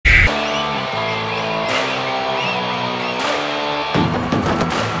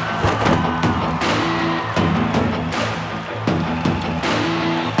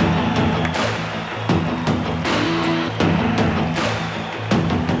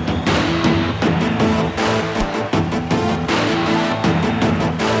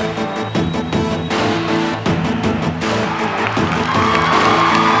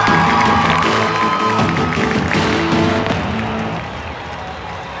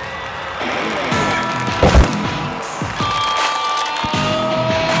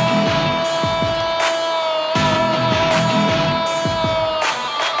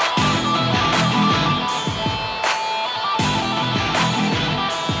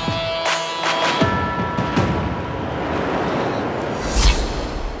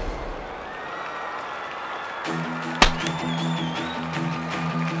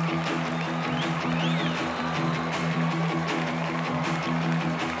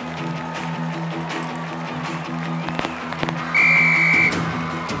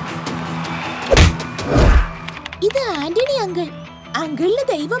അങ്കിളിന്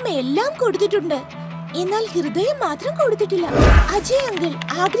ദൈവം എല്ലാം കൊടുത്തിട്ടുണ്ട്, എന്നാൽ ഹൃദയം മാത്രം കൊടുത്തിട്ടില്ല. അജയ് അങ്കിൾ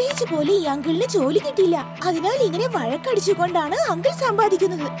ആഗ്രഹിച്ച പോലെ ഈ അങ്കിളിന് ജോലി കിട്ടിയില്ല. അതിനാൽ ഇങ്ങനെ വഴക്കടിച്ചുകൊണ്ടാണ് uncle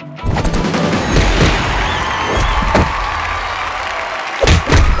സമ്പാദിക്കുന്നത്.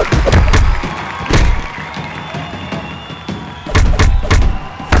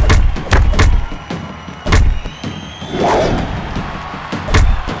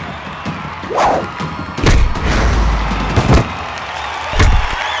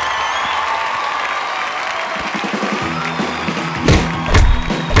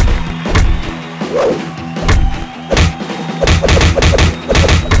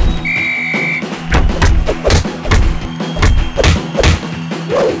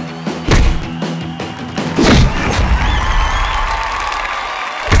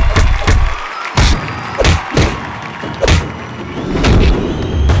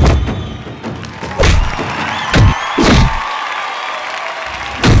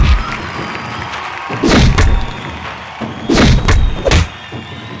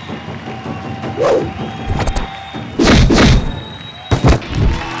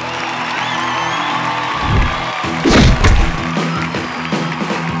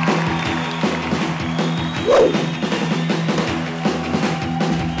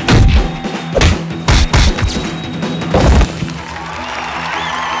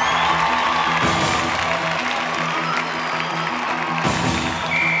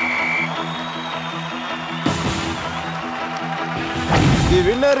 The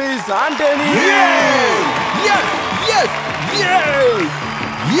winner is Anthony. Yes! Yes! Yes! Yes!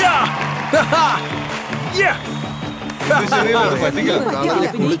 Yeah! Yeah!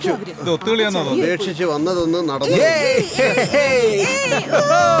 ഉപേക്ഷിച്ച് വന്നതൊന്നും നടന്നു.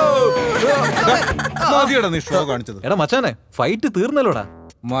 എടാ മച്ചാനെ, ഫൈറ്റ് തീർന്നല്ലോടാ.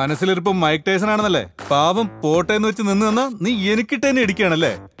 മനസ്സിലിരിപ്പം Mike Tyson ആണെന്നല്ലേ? പാവം പോട്ടേന്ന് വെച്ച് നിന്ന് നിന്നാ നീ എനിക്കിട്ട് തന്നെ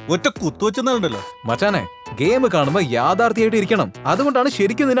ഇടിക്കുകയാണല്ലേ? ഒറ്റ കുത്തുവെച്ചെന്നുണ്ടല്ലോ. മച്ചാനെ, ഗെയിം കാണുമ്പോ യാഥാർത്ഥ്യമായിട്ട് ഇരിക്കണം. അതുകൊണ്ടാണ്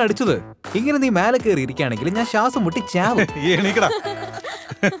ശരിക്കും നിന്നെ അടിച്ചത്. ഇങ്ങനെ നീ മേലെ കയറി ഇരിക്കുകയാണെങ്കിൽ ഞാൻ ശ്വാസം മുട്ടി ചാവും. എണീക്കടാ.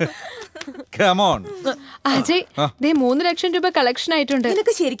 Come on. അജയ്, 3 ലക്ഷം രൂപ കളക്ഷൻ ആയിട്ടുണ്ട്.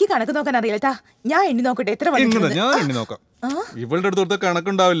 നിനക്ക് ശരിക്കും കണക്ക് നോക്കാൻ അറിയില്ല. ഞാൻ എണ്ണി നോക്കട്ടെ എത്ര വന്നിട്ടുണ്ട്. ഞാൻ എണ്ണി നോക്കാം. ഇവളുടെ അടുത്ത്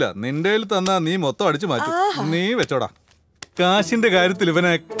കണക്കുണ്ടാവില്ല. നിന്റെ തന്നാ നീ മൊത്തം അടിച്ചു മാറ്റും. നീ വെച്ചോടാ. കാശിന്റെ കാര്യത്തിൽ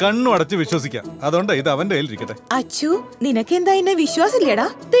ഇവനെ കണ്ണു അടച്ച് വിശ്വസിക്കാം. അതുകൊണ്ട് ഇത് അവന്റെ കയ്യിൽ ഇരിക്കട്ടെ. അച്ചു, നിനക്ക് എന്താ എന്നെ വിശ്വാസമില്ലടാ?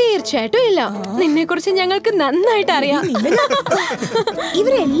 തീർച്ചയായിട്ടും ഇല്ല. നിന്നെ കുറിച്ച് ഞങ്ങൾക്ക് നന്നായിട്ട് അറിയാം.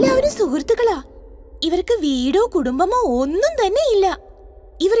 ഇവരെല്ലാവരും സുഹൃത്തുക്കളാ. ഇവർക്ക് വീടോ കുടുംബമോ ഒന്നും തന്നെ ഇല്ല.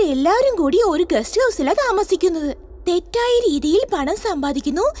 ഇവരെല്ലാവരും കൂടി ഒരു ഗസ്റ്റ് ഹൗസിലാണ് താമസിക്കുന്നത്. തെറ്റായ രീതിയിൽ പണം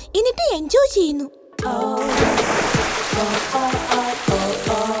സമ്പാദിക്കുന്നു, എന്നിട്ട് എൻജോയ് ചെയ്യുന്നു.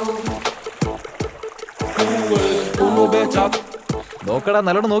 നോക്കടാ,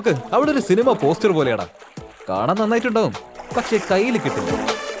 നല്ലോണം നോക്ക്. അവിടെ ഒരു സിനിമ പോസ്റ്റർ പോലെയാടാ. കാണാൻ നന്നായിട്ടുണ്ടാവും, പക്ഷെ കയ്യിൽ കിട്ടില്ല.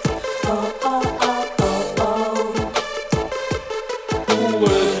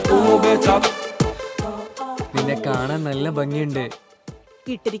 നിന്നെ കാണാൻ നല്ല ഭംഗിയുണ്ട്.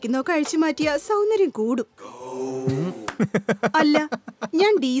 ഇട്ടിരിക്കുന്നൊക്കെ അഴിച്ചു മാറ്റിയ സൗന്ദര്യം കൂടും. അല്ല,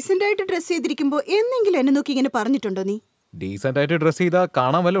 ഞാൻ ഡീസന്റ് ആയിട്ട് ഡ്രസ് ചെയ്തിരിക്കുമ്പോ എന്നെങ്കിലും എന്നെ നോക്കി ഇങ്ങനെ പറഞ്ഞിട്ടുണ്ടോ നീ? ഡീസന്റ് ആയിട്ട് ഡ്രസ് ചെയ്താ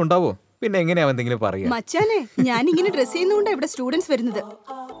കാണാൻ വല്ല ഉണ്ടാവോ? പിന്നെ എങ്ങനെയാ എന്തെങ്കിലും പറയാ? മച്ചാനെ, ഞാൻ ഇങ്ങനെ ഡ്രസ് ചെയ്യുന്നോണ്ടാ ഇവിടെ സ്റ്റുഡൻസ് വരുന്നത്.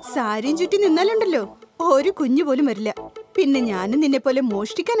 സാരിയും ചുറ്റി നിന്നാലുണ്ടല്ലോ ഒരു കുഞ്ഞു പോലും വരില്ല. പിന്നെ ഞാനും നിന്നെ പോലെ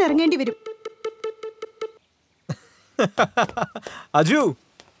മോഷ്ടിക്കാൻ ഇറങ്ങേണ്ടി വരും. അജു,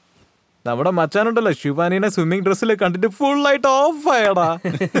 നമ്മുടെ മച്ചാനുണ്ടല്ലോ ശിവാനിനെ സ്വിമ്മിംഗ് ഡ്രസ്സിൽ കണ്ടിട്ട് ഫുൾ ആയിട്ട് ഓഫ് ആയടാ.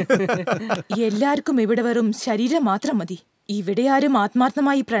 എല്ലാവർക്കും ഇവിടെ വെറും ശരീരം മാത്രം മതി. ഇവിടെ ആരും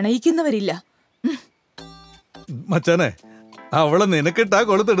ആത്മാർത്ഥമായി പ്രണയിക്കുന്നവരില്ല. മച്ചാനെ, അവളെ നിനക്കിട്ടാ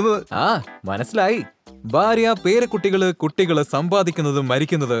കൊളുത്തിടുന്നത്. ആ, മനസ്സിലായി. ഭാര്യ, പേരക്കുട്ടികള്, കുട്ടികള്, സമ്പാദിക്കുന്നത്,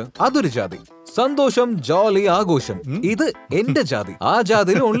 മരിക്കുന്നത്, അതൊരു ജാതി. സന്തോഷം, ജോലി, ആഘോഷം, ഇത് എന്റെ ജാതി. ആ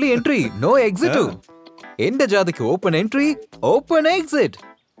ജാതിയിൽ ഓൺലി എൻട്രി, നോ എക്സിറ്റ്. എന്റെ ജാതിക്ക് ഓപ്പൺ എൻട്രി, ഓപ്പൺ എക്സിറ്റ്.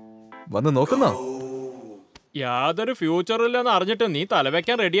 വന്ന് നോക്കുന്നോ? യാതൊരു ഫ്യൂച്ചറും ഇല്ലെന്ന് അറിഞ്ഞിട്ട് നീ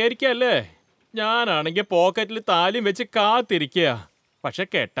തലവെക്കാൻ റെഡി ആയിരിക്കല്ലേ? ഞാനാണെങ്കിൽ പോക്കറ്റിൽ താലിയും വെച്ച് കാത്തിരിക്കുക. പക്ഷെ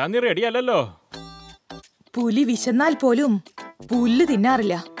കെട്ടാൻ നീ റെഡി അല്ലല്ലോ. പുലി വിശന്നാൽ പോലും പുല്ല്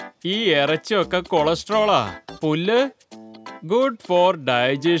തിന്നാറില്ല. ഈ ഇറച്ചിയൊക്കെ കൊളസ്ട്രോളാ. പുല്ല് ഗുഡ് ഫോർ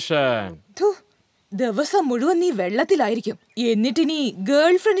ഡൈജഷൻ. ദിവസം മുഴുവൻ നീ വെള്ളത്തിലായിരിക്കും. എന്നിട്ടിനി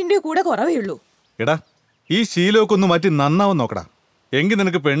ഗേൾ ഫ്രണ്ടിന്റെ കൂടെ കുറവേ ഉള്ളൂ. എടാ, ഈ ശീലമൊക്കെ ഒന്ന് മാറ്റി നന്നാവും നോക്കടാ. എങ്കിൽ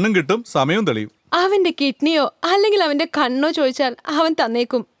നിനക്ക് പെണ്ണും കിട്ടും, സമയവും തെളിയും. അവന്റെ കിഡ്നിയോ അല്ലെങ്കിൽ അവന്റെ കണ്ണോ ചോദിച്ചാൽ അവൻ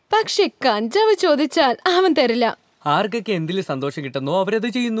തന്നേക്കും. പക്ഷെ കഞ്ചാവ് ചോദിച്ചാൽ അവൻ തരില്ല. ആർക്കൊക്കെ എന്തില് സന്തോഷം കിട്ടുന്നോ അവരത്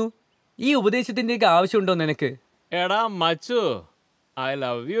ചെയ്യുന്നു. ഈ ഉപദേശത്തിന്റെയൊക്കെ ആവശ്യമുണ്ടോ നിനക്ക്? എടാ മച്ചു, ഐ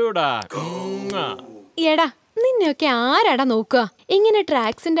ലവ് യു ഡാ. എടാ, നിന്നെ നിന്നെയൊക്കെ ആരാടാ നോക്കുക? ഇങ്ങനെ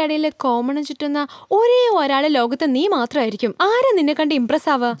ട്രാക്സിന്റെ അടിയിൽ കോമണം ചുറ്റുന്ന ഒരേ ഒരാളെ ലോകത്ത് നീ മാത്രമായിരിക്കും. ആരാ നിന്നെ കണ്ട് ഇംപ്രസ്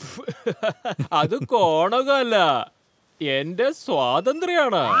ആവാ? അത് കോണകമല്ല, എന്റെ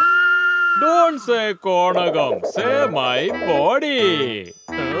സ്വാതന്ത്ര്യമാണ്. Don't say കോണകം, say my body.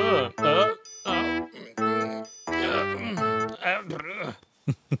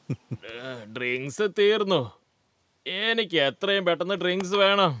 Drinks തീർന്നു. എനിക്ക് എത്രയും പെട്ടെന്ന് ഡ്രിങ്ക്സ്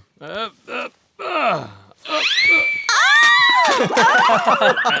വേണം.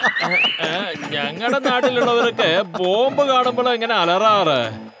 ഞങ്ങളുടെ നാട്ടിലുള്ളവരൊക്കെ ബോംബ് കാണുമ്പോൾ എങ്ങനെ അലറാറ്?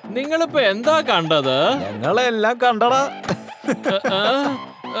 നിങ്ങളിപ്പോ എന്താ കണ്ടത്? ഞങ്ങളെല്ലാം കണ്ടടാ.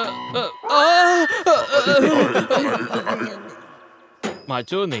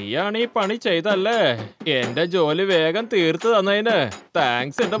 മച്ചു, നീയാണ് ഈ പണി ചെയ്തല്ലേ? എന്റെ ജോലി വേഗം തീർത്തു തന്നതിന്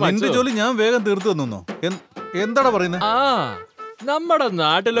താങ്ക്സ്. എന്റെ ജോലി ഞാൻ വേഗം തീർത്തു തന്നോ? എന്താടാ പറയുന്നത്? നമ്മുടെ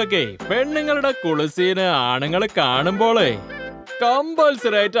നാട്ടിലൊക്കെ പെണ്ണുങ്ങളുടെ കുളിസീന് ആണുങ്ങൾ കാണുമ്പോളേ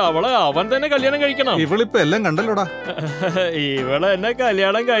കമ്പൽസറി ആയിട്ട് അവൻ തന്നെ കല്യാണം കഴിക്കണം. ഇവളിപ്പോ എല്ലാം കണ്ടല്ലോടാ. ഇവളെ എന്നെ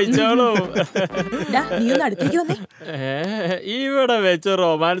കല്യാണം കഴിച്ചോളൂ. ഇവിടെ വെച്ച്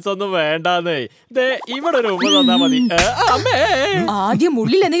റൊമാൻസ് ഒന്നും വേണ്ടാന്നേ. ഇവിടെ ഒരു ഉമ്മ തന്നാ മതി. ആദ്യം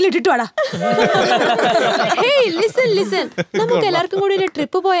ഉള്ളിൽ എന്തെങ്കിലും ഇട്ടിട്ട് വാടാ. നമുക്ക് എല്ലാവർക്കും കൂടി ഒരു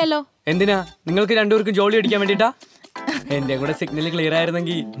ട്രിപ്പ് പോയാലോ? എന്തിനാ? നിങ്ങൾക്ക് രണ്ടുപേർക്കും ജോലി അടിക്കാൻ വേണ്ടിട്ടാ? എന്റെ കൂടെ സിഗ്നൽ ക്ലിയർ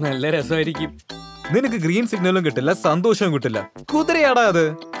ആയിരുന്നെങ്കിൽ നല്ല രസമായിരിക്കും. നിനക്ക് ഗ്രീൻ സിഗ്നലും കിട്ടില്ല, സന്തോഷവും കിട്ടില്ല. കുതിരയാടാ അത്.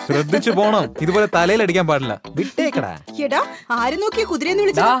 ശ്രദ്ധിച്ചു പോണം. ഇതുപോലെ തലയിലടിക്കാൻ പാടില്ല. വിട്ടേക്കടാ. ആര് നോക്കിയ കുതിരയെന്ന്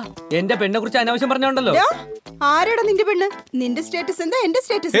വിളിച്ചാ? എന്റെ പെണ്ണെ കുറിച്ച് അനാവശ്യം പറഞ്ഞോണ്ടല്ലോ. ആരാടാ നിന്റെ പെണ്ണ്? നിന്റെ സ്റ്റേറ്റസ് എന്താ? എന്റെ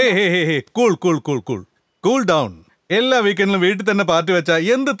സ്റ്റേറ്റസ് കൂൾ ഡൗൺ. എല്ലാ വീക്കെൻഡിലും വീട്ടിൽ തന്നെ പാർട്ടി വെച്ചാ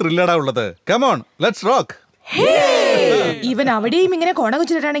എന്ത് ത്രില്ലടാ ഉള്ളത്. Come on, let's rock. ഇവൻ അവിടെയും ഇങ്ങനെ കോണകം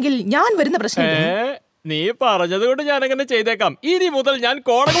ചിലരാണെങ്കിൽ ഞാൻ വരുന്ന പ്രശ്നം. നീ പറഞ്ഞത് കൊണ്ട് ഞാൻ അങ്ങനെ ചെയ്തേക്കാം. ഇനി മുതൽ ഞാൻ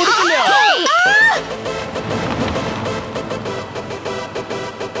കോണം കൊടുക്കില്ല.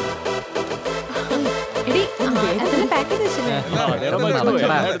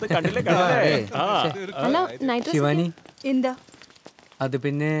 ശിവാനി, എന്താ? അത്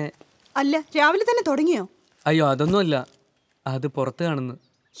പിന്നെ അല്ല, രാവിലെ തന്നെ തുടങ്ങിയോ? അയ്യോ, അതൊന്നുമല്ല. അത് പുറത്ത് കാണുന്നു.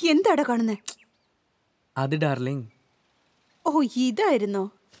 എന്താടാ കാണുന്നേ? അത് ഡാർലിംഗ്. ഓ, ഇതായിരുന്നോ?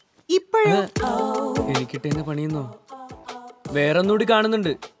 ഇപ്പോഴോ? എനിക്കിട്ടെന്ന് പണിയുന്നോ? വേറൊന്നുകൂടി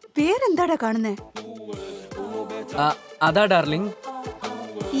കാണുന്നുണ്ട്. വേറെന്താടാ കാണുന്നേ? അതാ ഡാർലിംഗ്.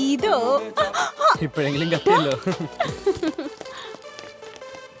 ഇതോ? ഇപ്പോഴെങ്കിലും കത്തിയല്ലോ.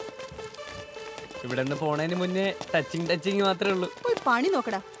 ഇവിടെ നിന്ന് പോണതിന് മുന്നേ ടച്ചിങ് മാത്രമേ ഉള്ളൂ. പോയി പണി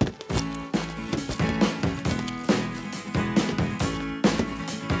നോക്കടാ.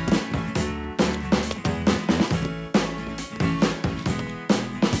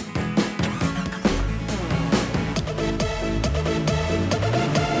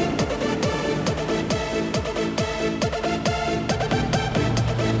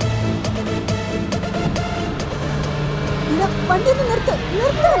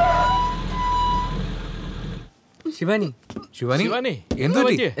 ശിവാനി, ശിവാനി, എന്താ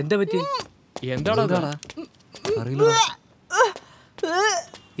പറ്റി? എന്താടാ? അറിയില്ല.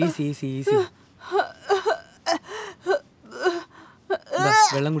 ഈസി.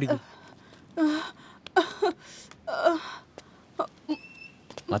 വെള്ളം കുടിക്കും.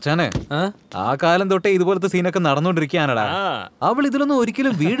 മച്ചാനെ, ആ കാലം തൊട്ടേ ഇതുപോലത്തെ സീനൊക്കെ നടന്നുകൊണ്ടിരിക്കുകയാണടാ. അവൾ ഇതിലൊന്നും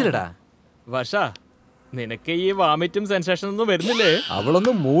ഒരിക്കലും വീടില്ലടാ. വശ, നിനക്ക് ഈ വാമിറ്റും സെൻസേഷൻ ഒന്നും വരുന്നില്ലേ?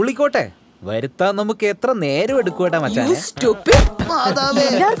 അവളൊന്നും മൂളിക്കോട്ടെ. വരുത്താൻ നമുക്ക് എത്ര നേരം എടുക്കൂട്ടാ മച്ചാനെ.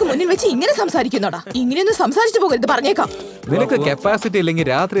 എല്ലാവർക്കും മുന്നിൽ വെച്ച് ഇങ്ങനെ സംസാരിക്കുന്നോടാ. ഇങ്ങനെയൊന്നും സംസാരിച്ചു പോകരുത്, പറഞ്ഞേക്കാം. നിനക്ക് കപ്പാസിറ്റി ഇല്ലെങ്കിൽ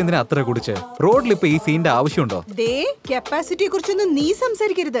രാത്രി എന്തിനാ അത്ര കുടിച്ച്? റോഡിൽ ഇപ്പൊ ഈ സീന്റെ ആവശ്യമുണ്ടോ? കപ്പാസിറ്റിയെ കുറിച്ചൊന്നും നീ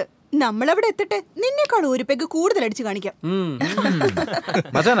സംസാരിക്കരുത്. നമ്മളവിടെ എത്തട്ടെ, നിന്നെക്കാൾ ഒരു പെഗ് കൂടുതൽ അടിച്ചു കാണിക്കാം.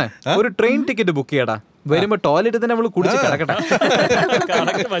 മച്ചാനെ, ഒരു ട്രെയിൻ ടിക്കറ്റ് ബുക്ക് ചെയ്യടാ. വരുമ്പോ ടോയ്ലറ്റ് തന്നെ അവള് കുടിച്ച് കിടക്കട്ടെ.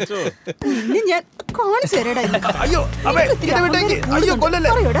 പിന്നെ ഞാൻ കാണിച്ചു തരടാ.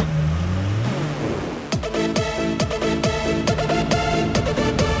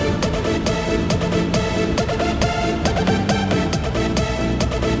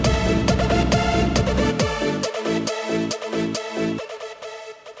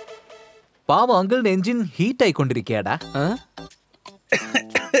 പാവം അങ്കിളിന്റെ എഞ്ചിൻ ഹീറ്റ് ആയിക്കൊണ്ടിരിക്കടാ.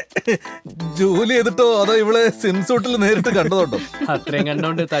 ജോലി ചെയ്തിട്ടോ അതോ ഇവളെ സിംസൂട്ടിൽ നേരിട്ട് കണ്ടതുണ്ടോ? അത്രയും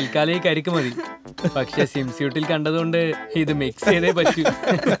കണ്ടോണ്ട് തൽക്കാലം ഈ കരിക്ക് മതി. പക്ഷെ സിംസ്യൂട്ടിൽ കണ്ടതുകൊണ്ട് ഇത് മിക്സ് ചെയ്തേ പറ്റൂ.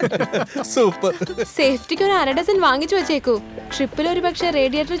 സൂപ്പർ. സേഫ്റ്റിക്ക് ഒരു 1/2 ഡസൻ വാങ്ങിച്ചു വെച്ചേക്കൂ. ട്രിപ്പിൽ ഒരു പക്ഷെ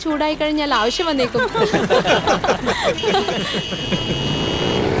റേഡിയേറ്റർ ചൂടായി കഴിഞ്ഞാൽ ആവശ്യം വന്നേക്കും.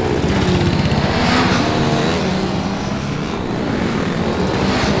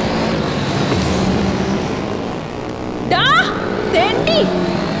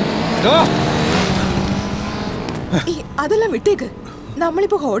 അതെല്ലാം വിട്ടേക്ക്.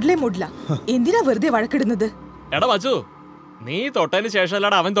 നമ്മളിപ്പോ ഹോട്ടലേ മൂടില്ല. എന്തിനാ വെറുതെ വഴക്കിടുന്നത്? എടാ മച്ചു, നീ തൊട്ടതിന്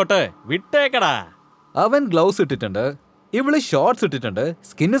ശേഷമല്ലടാ അവൻ തൊട്ട്. വിട്ടേക്കടാ. അവൻ ഗ്ലൗസ് ഇട്ടിട്ടുണ്ട്, ഇവള് ഷോർട്സ് ഇട്ടിട്ടുണ്ട്.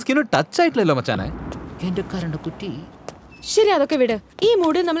 സ്കിന്ന് ടച്ച് ആയിട്ടില്ലല്ലോ മച്ചാനെ. എന്റെ കരണ്ട കുട്ടി. ശരി, അതൊക്കെ വിട്. ഈ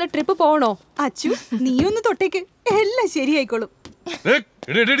മൂഡിൽ നമ്മൾ ട്രിപ്പ് പോകണോ? അച്ചു, നീ ഒന്ന് തൊട്ടേക്ക്, എല്ലാം ശരിയായിക്കോളും.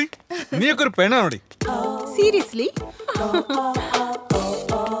 നീയൊക്കെ ഒരു പെണ്ണാണോടി? സീരിയസ്ലി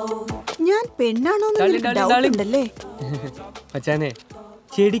ഞാൻ പെണ്ണാണോന്നല്ലേ? മച്ചാനെ,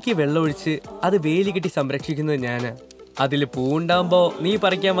 ചെടിക്ക് വെള്ളമൊഴിച്ച് അത് വേലി കെട്ടി സംരക്ഷിക്കുന്നത് ഞാനാ. അതില് പൂണ്ടാകുമ്പോ നീ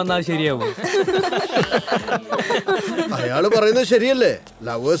പറിക്കാൻ വന്നാൽ ശരിയാവും. അയാള് പറയുന്നത് ശരിയല്ലേ?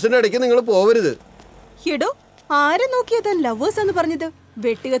 ലവേഴ്സിന്റെ ഇടയ്ക്ക് നിങ്ങൾ പോവരുത്. എടോ, ആരെ നോക്കിയാ താൻ ലവേഴ്സ് എന്ന് പറഞ്ഞത്?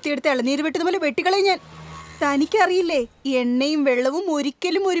 വെട്ടുകത്തിയെടുത്ത് ഇളനീര് വെട്ടുന്ന പോലെ വെട്ടിക്കളെ ഞാൻ. തനിക്കറിയില്ലേ, എണ്ണയും വെള്ളവും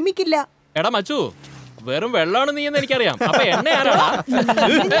ഒരിക്കലും ഒരുമിക്കില്ല. എടാ മച്ചു, വെറും വെള്ളമാണ് നീ എന്ന് എനിക്കറിയാം. അപ്പൊ എണ്ണ ആരാടാ?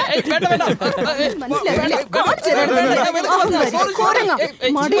 ഇങ്ങനെ തന്നെ.